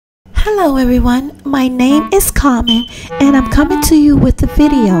Hello everyone, my name is Carmen and I'm coming to you with a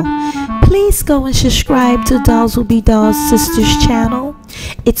video. Please go and subscribe to Dolls Will Be Dolls Sisters channel.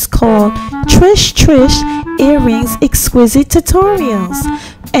 It's called Trish Trish Earrings Exquisite Tutorials.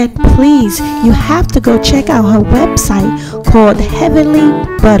 And please, you have to go check out her website called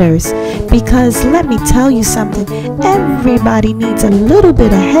Heavenlee Butters, because let me tell you something, everybody needs a little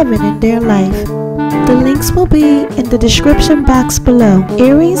bit of heaven in their life. The links will be in the description box below.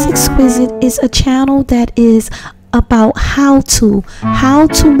 Earrings Exquisite is a channel that is about how to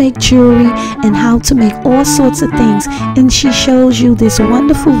make jewelry and how to make all sorts of things, and she shows you this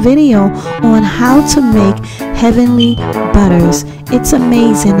wonderful video on how to make heavenly butters. It's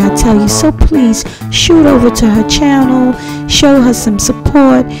amazing, I tell you. So please shoot over to her channel, show her some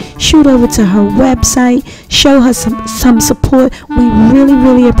support, shoot over to her website, show her some support. We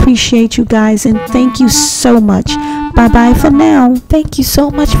really appreciate you guys, and thank you so much. Bye bye for now. Thank you so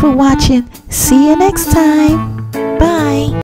much for watching. See you next time.